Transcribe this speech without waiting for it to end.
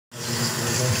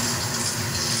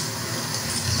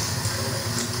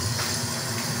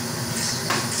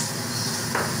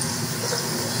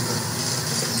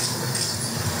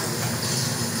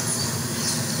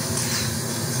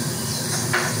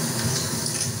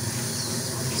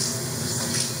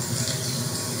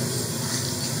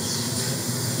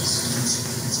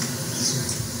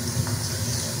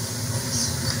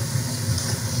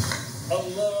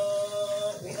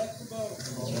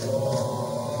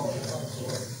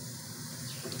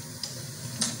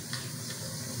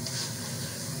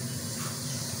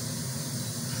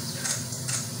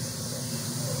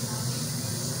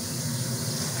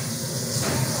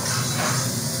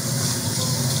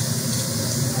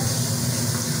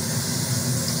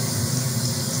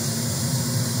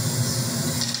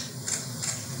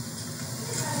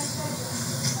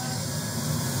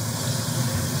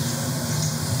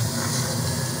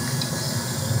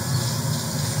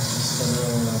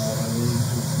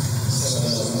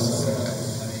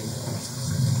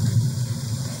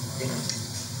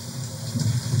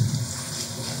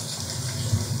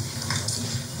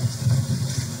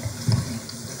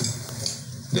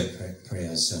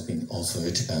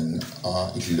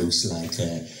it looks like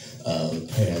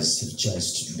prayers have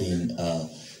just been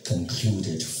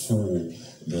concluded for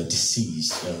the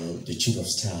deceased, the Chief of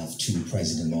Staff to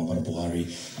President Muhammadu Buhari,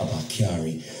 about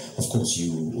Kyari. Of course,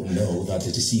 you know that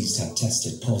the deceased had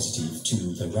tested positive to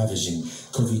the ravaging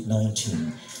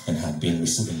COVID-19 and had been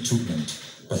receiving treatment,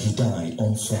 but he died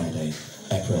on Friday,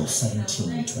 April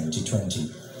 17, 2020.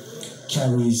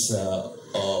 Kyari's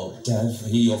death,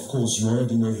 he, of course, you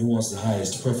already know he was the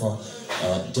highest profile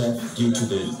death due to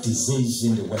the disease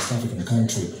in the West African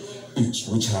country,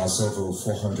 which has over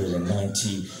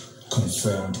 490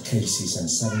 confirmed cases and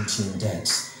 17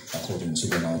 deaths, according to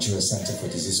the Nigeria Center for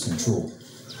Disease Control.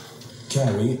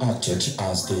 Kyari acted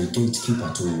as the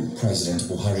gatekeeper to President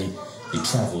Buhari. He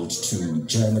traveled to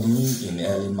Germany in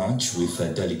early March with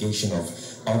a delegation of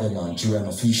other Nigerian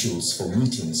officials for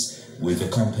meetings with the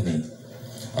company.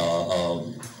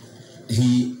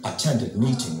 He attended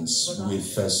meetings with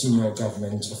senior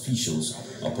government officials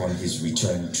upon his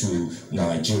return to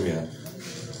Nigeria.